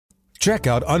Check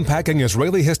out Unpacking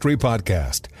Israeli History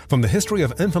podcast. From the history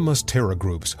of infamous terror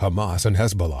groups Hamas and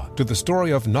Hezbollah to the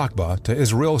story of Nakba to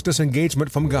Israel's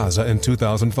disengagement from Gaza in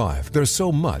 2005, there's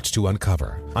so much to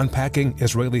uncover. Unpacking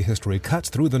Israeli History cuts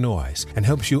through the noise and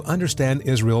helps you understand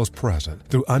Israel's present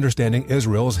through understanding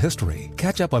Israel's history.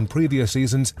 Catch up on previous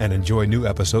seasons and enjoy new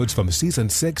episodes from Season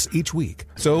 6 each week.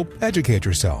 So educate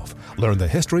yourself. Learn the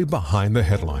history behind the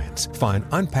headlines. Find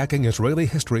Unpacking Israeli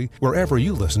History wherever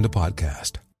you listen to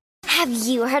podcasts. Have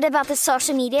you heard about the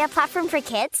social media platform for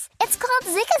kids? It's called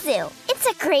Zigazoo. It's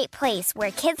a great place where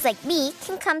kids like me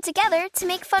can come together to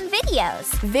make fun videos.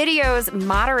 Videos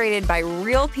moderated by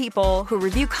real people who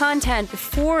review content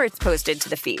before it's posted to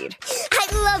the feed. I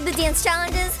love the dance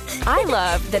challenges. I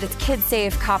love that it's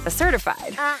kid-safe COPPA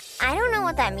certified. I don't know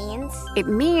what that means. It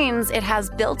means it has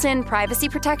built-in privacy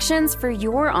protections for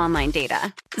your online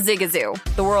data. Zigazoo,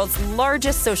 the world's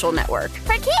largest social network.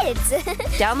 For kids.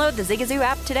 Download the Zigazoo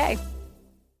app today.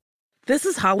 This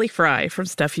is Holly Fry from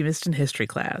Stuff You Missed in History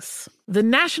Class. The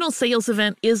national sales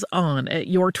event is on at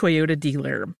your Toyota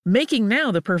dealer, making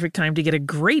now the perfect time to get a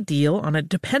great deal on a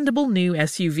dependable new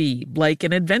SUV, like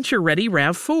an adventure-ready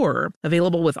RAV4.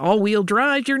 Available with all-wheel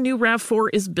drive, your new RAV4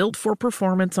 is built for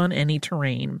performance on any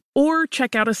terrain. Or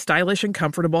check out a stylish and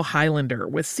comfortable Highlander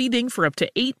with seating for up to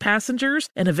 8 passengers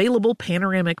and available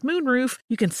panoramic moonroof.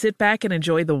 You can sit back and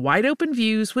enjoy the wide-open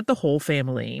views with the whole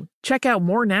family. Check out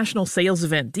more national sales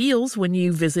event deals when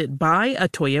you visit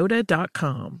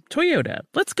buyatoyota.com. Toyota,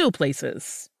 let's go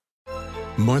places.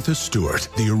 Martha Stewart,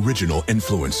 the original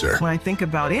influencer. When I think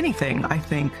about anything, I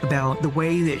think about the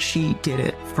way that she did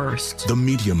it first. The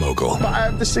media mogul.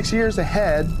 5 to 6 years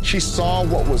ahead, she saw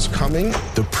what was coming.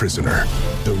 The prisoner.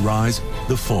 The rise,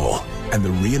 the fall, and the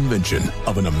reinvention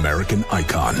of an American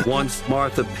icon. Once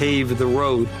Martha paved the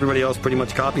road, everybody else pretty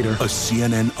much copied her. A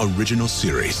CNN original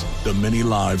series, The Many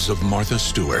Lives of Martha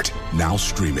Stewart, now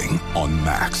streaming on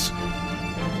Max.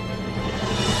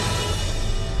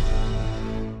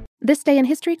 This Day in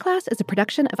History Class is a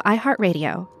production of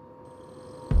iHeartRadio.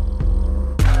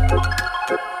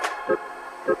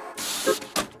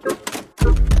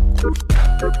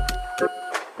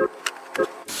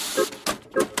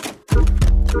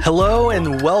 Hello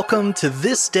and welcome to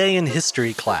This Day in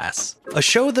History Class, a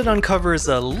show that uncovers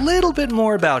a little bit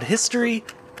more about history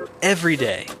every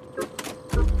day.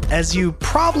 As you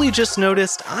probably just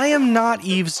noticed, I am not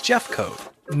Yves Jeffcoat,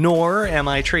 nor am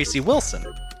I Tracy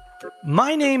Wilson.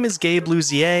 My name is Gabe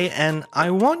Luzier, and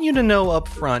I want you to know up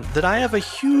front that I have a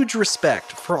huge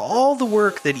respect for all the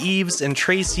work that Yves and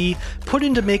Tracy put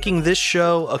into making this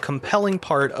show a compelling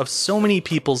part of so many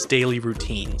people's daily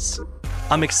routines.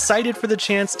 I'm excited for the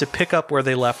chance to pick up where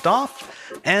they left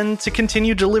off, and to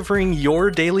continue delivering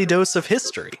your daily dose of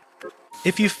history.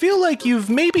 If you feel like you've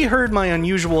maybe heard my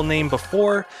unusual name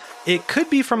before, it could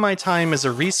be from my time as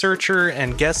a researcher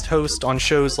and guest host on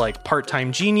shows like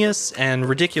Part-Time Genius and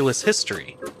Ridiculous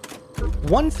History.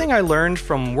 One thing I learned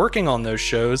from working on those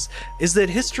shows is that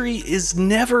history is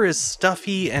never as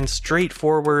stuffy and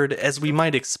straightforward as we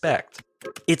might expect.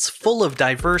 It's full of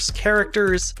diverse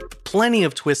characters, plenty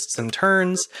of twists and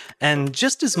turns, and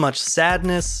just as much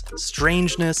sadness,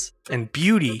 strangeness, and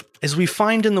beauty as we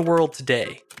find in the world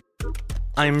today.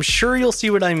 I'm sure you'll see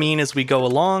what I mean as we go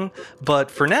along, but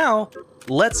for now,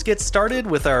 let's get started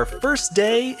with our first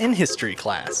day in history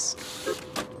class.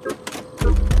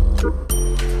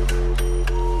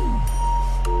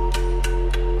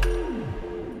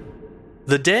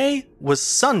 The day was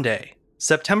Sunday,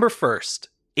 September 1st,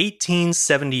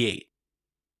 1878.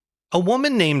 A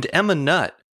woman named Emma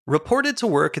Nutt reported to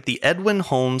work at the Edwin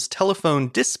Holmes Telephone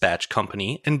Dispatch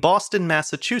Company in Boston,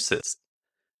 Massachusetts,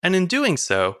 and in doing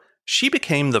so, she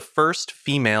became the first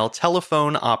female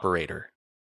telephone operator.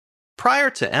 Prior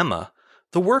to Emma,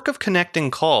 the work of connecting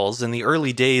calls in the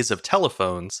early days of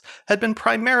telephones had been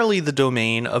primarily the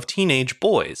domain of teenage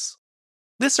boys.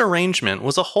 This arrangement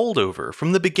was a holdover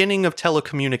from the beginning of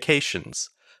telecommunications,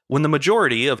 when the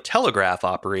majority of telegraph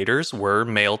operators were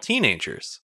male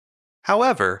teenagers.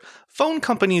 However, phone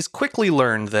companies quickly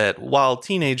learned that while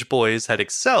teenage boys had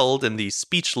excelled in the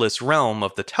speechless realm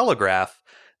of the telegraph,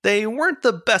 they weren't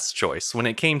the best choice when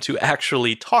it came to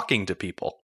actually talking to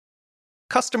people.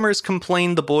 Customers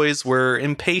complained the boys were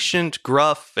impatient,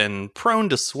 gruff, and prone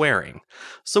to swearing,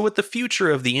 so with the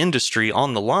future of the industry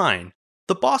on the line,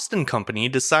 the Boston company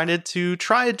decided to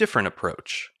try a different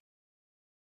approach.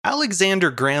 Alexander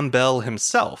Graham Bell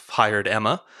himself hired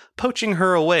Emma, poaching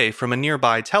her away from a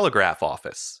nearby telegraph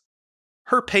office.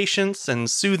 Her patience and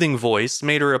soothing voice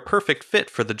made her a perfect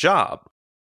fit for the job.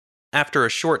 After a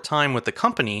short time with the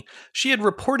company, she had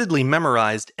reportedly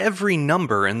memorized every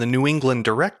number in the New England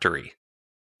directory.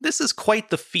 This is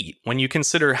quite the feat when you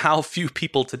consider how few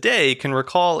people today can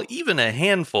recall even a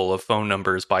handful of phone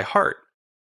numbers by heart.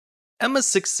 Emma's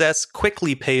success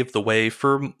quickly paved the way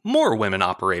for more women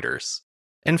operators.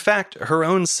 In fact, her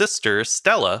own sister,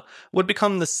 Stella, would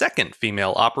become the second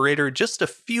female operator just a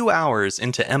few hours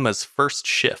into Emma's first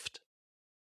shift.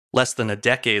 Less than a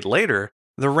decade later,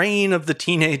 the reign of the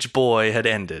teenage boy had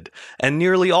ended, and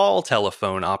nearly all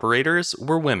telephone operators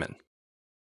were women.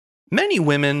 Many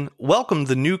women welcomed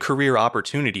the new career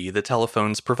opportunity the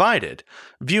telephones provided,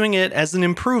 viewing it as an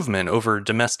improvement over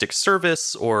domestic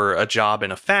service or a job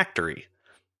in a factory.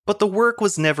 But the work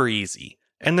was never easy,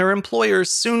 and their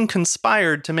employers soon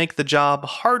conspired to make the job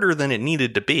harder than it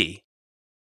needed to be.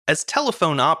 As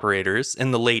telephone operators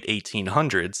in the late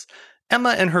 1800s,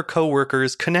 Emma and her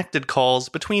co-workers connected calls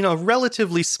between a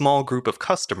relatively small group of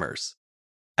customers.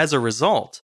 As a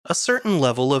result, a certain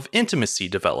level of intimacy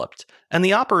developed, and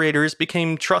the operators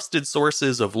became trusted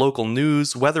sources of local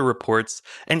news, weather reports,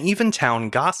 and even town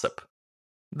gossip.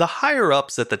 The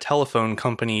higher-ups at the telephone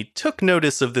company took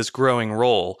notice of this growing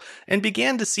role and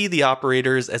began to see the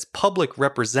operators as public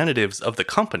representatives of the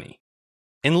company.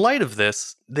 In light of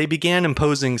this, they began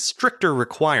imposing stricter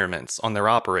requirements on their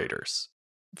operators.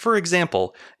 For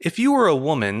example, if you were a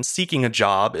woman seeking a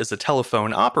job as a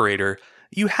telephone operator,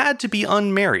 you had to be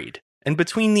unmarried and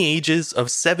between the ages of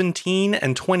 17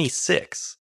 and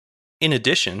 26. In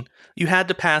addition, you had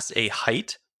to pass a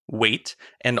height, weight,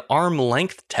 and arm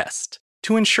length test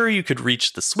to ensure you could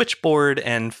reach the switchboard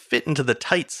and fit into the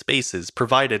tight spaces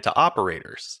provided to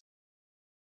operators.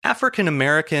 African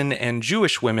American and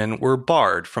Jewish women were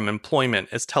barred from employment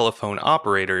as telephone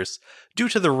operators due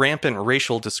to the rampant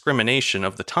racial discrimination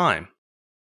of the time.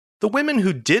 The women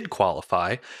who did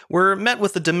qualify were met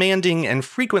with a demanding and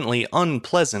frequently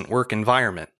unpleasant work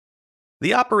environment.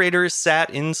 The operators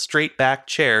sat in straight-back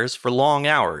chairs for long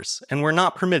hours and were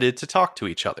not permitted to talk to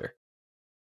each other.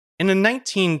 In a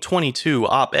 1922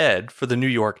 op-ed for the New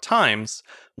York Times,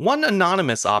 one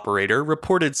anonymous operator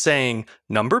reported saying,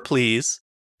 "Number please,"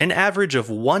 an average of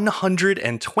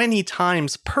 120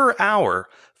 times per hour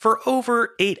for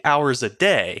over 8 hours a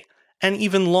day, and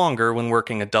even longer when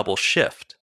working a double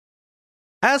shift.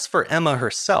 As for Emma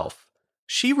herself,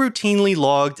 she routinely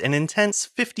logged an intense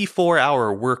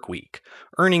 54-hour work week,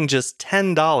 earning just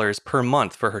 $10 per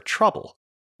month for her trouble,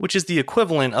 which is the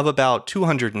equivalent of about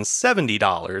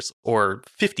 $270 or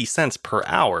 50 cents per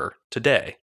hour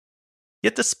today.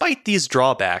 Yet despite these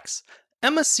drawbacks,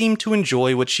 Emma seemed to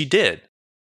enjoy what she did.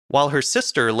 While her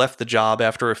sister left the job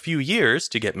after a few years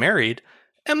to get married,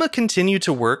 Emma continued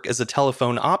to work as a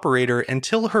telephone operator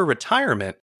until her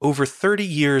retirement over 30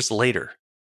 years later.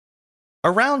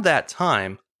 Around that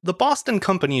time, the Boston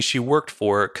company she worked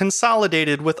for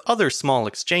consolidated with other small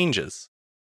exchanges.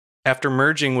 After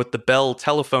merging with the Bell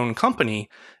Telephone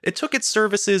Company, it took its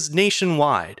services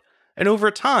nationwide, and over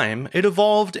time, it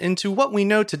evolved into what we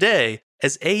know today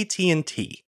as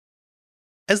AT&T.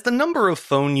 As the number of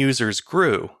phone users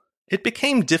grew, it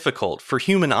became difficult for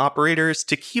human operators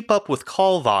to keep up with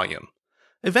call volume,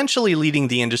 eventually leading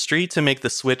the industry to make the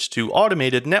switch to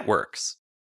automated networks.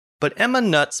 But Emma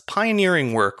Nutt's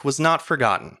pioneering work was not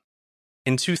forgotten.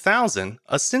 In 2000,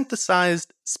 a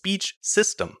synthesized speech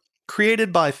system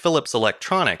created by Philips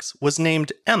Electronics was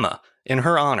named Emma in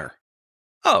her honor.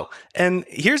 Oh, and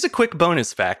here's a quick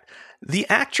bonus fact. The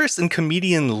actress and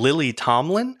comedian Lily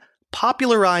Tomlin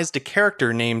popularized a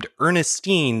character named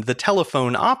Ernestine the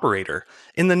telephone operator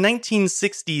in the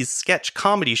 1960s sketch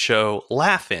comedy show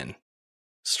Laugh-In.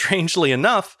 Strangely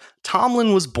enough,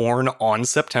 Tomlin was born on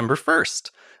September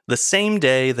 1st, the same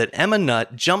day that Emma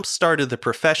Nutt jump-started the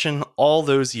profession all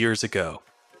those years ago.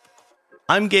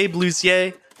 I'm Gabe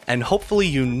Luzier, and hopefully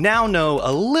you now know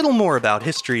a little more about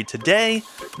history today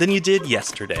than you did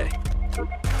yesterday.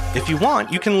 If you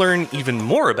want, you can learn even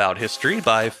more about history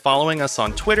by following us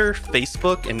on Twitter,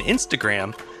 Facebook, and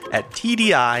Instagram at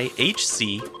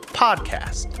TDIHC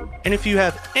Podcast. And if you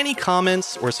have any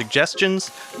comments or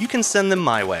suggestions, you can send them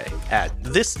my way at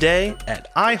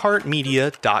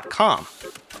thisday@iheartmedia.com.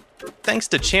 Thanks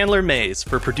to Chandler Mays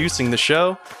for producing the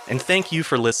show, and thank you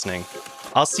for listening.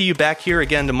 I'll see you back here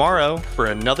again tomorrow for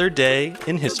another day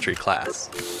in history class.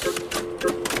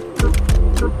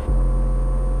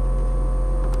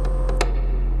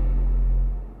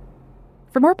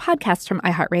 For more podcasts from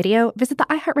iHeartRadio, visit the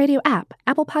iHeartRadio app,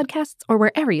 Apple Podcasts, or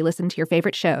wherever you listen to your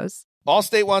favorite shows.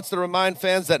 Allstate wants to remind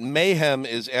fans that mayhem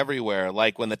is everywhere,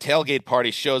 like when the tailgate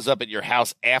party shows up at your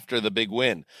house after the big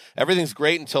win. Everything's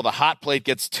great until the hot plate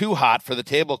gets too hot for the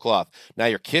tablecloth. Now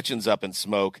your kitchen's up in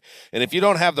smoke. And if you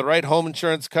don't have the right home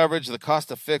insurance coverage, the cost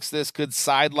to fix this could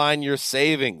sideline your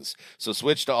savings. So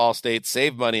switch to Allstate,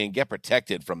 save money, and get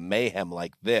protected from mayhem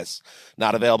like this.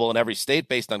 Not available in every state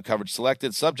based on coverage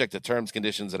selected, subject to terms,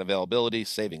 conditions, and availability.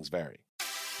 Savings vary.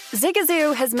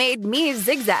 Zigazoo has made me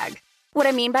zigzag. What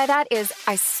I mean by that is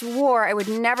I swore I would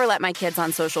never let my kids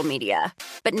on social media.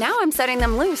 But now I'm setting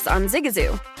them loose on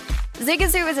Zigazoo.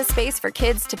 Zigazoo is a space for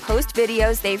kids to post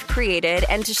videos they've created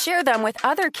and to share them with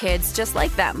other kids just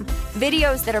like them.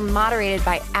 Videos that are moderated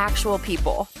by actual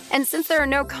people. And since there are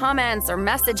no comments or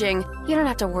messaging, you don't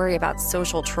have to worry about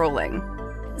social trolling.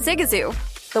 Zigazoo,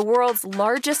 the world's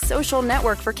largest social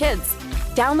network for kids.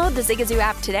 Download the Zigazoo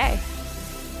app today.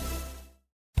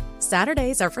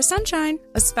 Saturdays are for sunshine,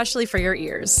 especially for your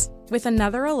ears. With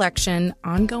another election,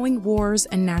 ongoing wars,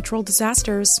 and natural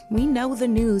disasters, we know the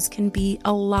news can be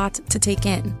a lot to take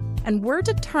in. And we're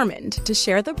determined to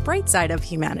share the bright side of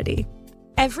humanity.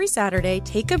 Every Saturday,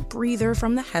 take a breather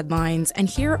from the headlines and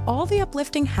hear all the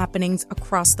uplifting happenings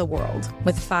across the world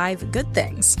with 5 Good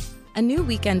Things, a new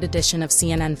weekend edition of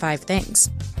CNN 5 Things.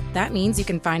 That means you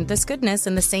can find this goodness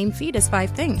in the same feed as 5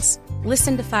 Things.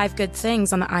 Listen to 5 Good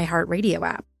Things on the iHeartRadio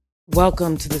app.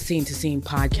 Welcome to the Scene to Scene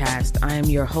podcast. I am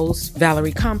your host,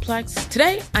 Valerie Complex.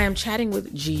 Today, I am chatting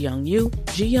with Ji Young Yoo.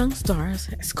 Ji Young stars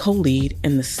as co-lead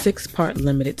in the 6-part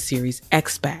limited series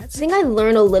Expats. I think I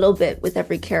learn a little bit with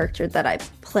every character that I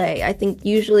play. I think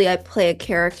usually I play a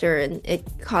character and it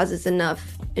causes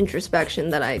enough introspection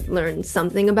that I learn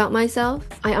something about myself.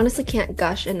 I honestly can't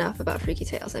gush enough about Freaky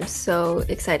Tales. I'm so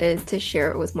excited to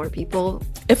share it with more people.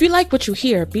 If you like what you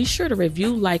hear, be sure to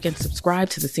review, like, and subscribe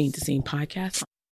to the Scene to Scene podcast.